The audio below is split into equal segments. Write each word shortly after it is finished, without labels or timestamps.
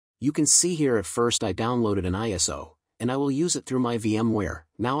You can see here at first I downloaded an ISO, and I will use it through my VMware.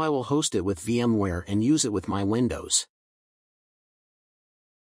 Now I will host it with VMware and use it with my Windows.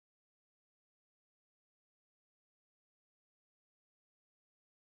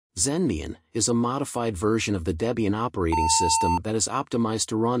 Xebian is a modified version of the Debian operating system that is optimized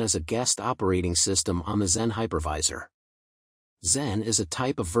to run as a guest operating system on the Xen Hypervisor. Xen is a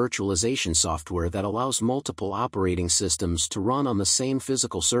type of virtualization software that allows multiple operating systems to run on the same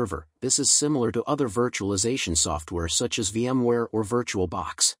physical server. This is similar to other virtualization software such as VMware or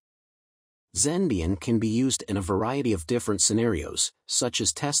VirtualBox. Xebian can be used in a variety of different scenarios, such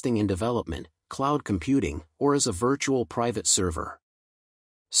as testing and development, cloud computing, or as a virtual private server.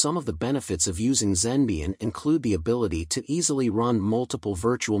 Some of the benefits of using Xebian include the ability to easily run multiple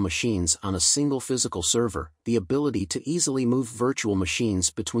virtual machines on a single physical server, the ability to easily move virtual machines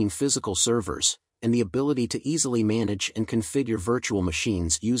between physical servers, and the ability to easily manage and configure virtual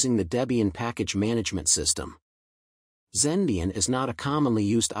machines using the Debian package management system. Xebian is not a commonly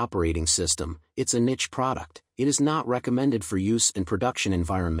used operating system, it's a niche product. It is not recommended for use in production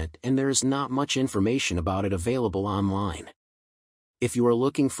environment and there is not much information about it available online. If you are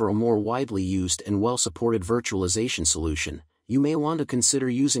looking for a more widely used and well-supported virtualization solution, you may want to consider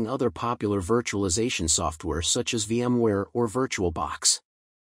using other popular virtualization software such as VMware or VirtualBox.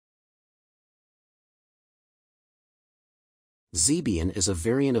 Xebian is a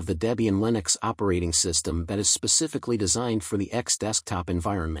variant of the Debian Linux operating system that is specifically designed for the X desktop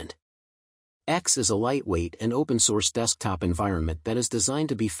environment. X is a lightweight and open-source desktop environment that is designed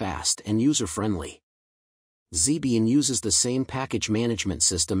to be fast and user-friendly. Xebian uses the same package management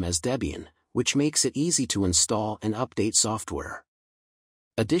system as Debian, which makes it easy to install and update software.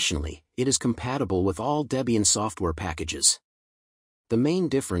 Additionally, it is compatible with all Debian software packages. The main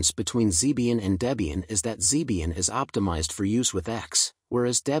difference between Xebian and Debian is that Xebian is optimized for use with X,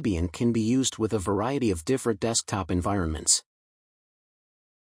 whereas Debian can be used with a variety of different desktop environments.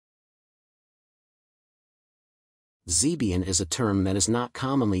 Xebian is a term that is not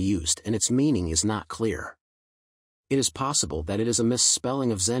commonly used and its meaning is not clear. It is possible that it is a misspelling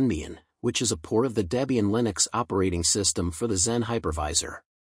of Xebian, which is a port of the Debian Linux operating system for the Xen Hypervisor.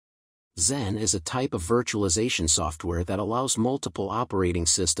 Xen is a type of virtualization software that allows multiple operating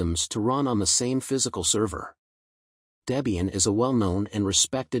systems to run on the same physical server. Debian is a well-known and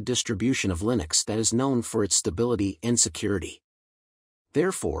respected distribution of Linux that is known for its stability and security.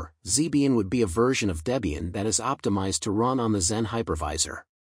 Therefore, Xebian would be a version of Debian that is optimized to run on the Xen Hypervisor.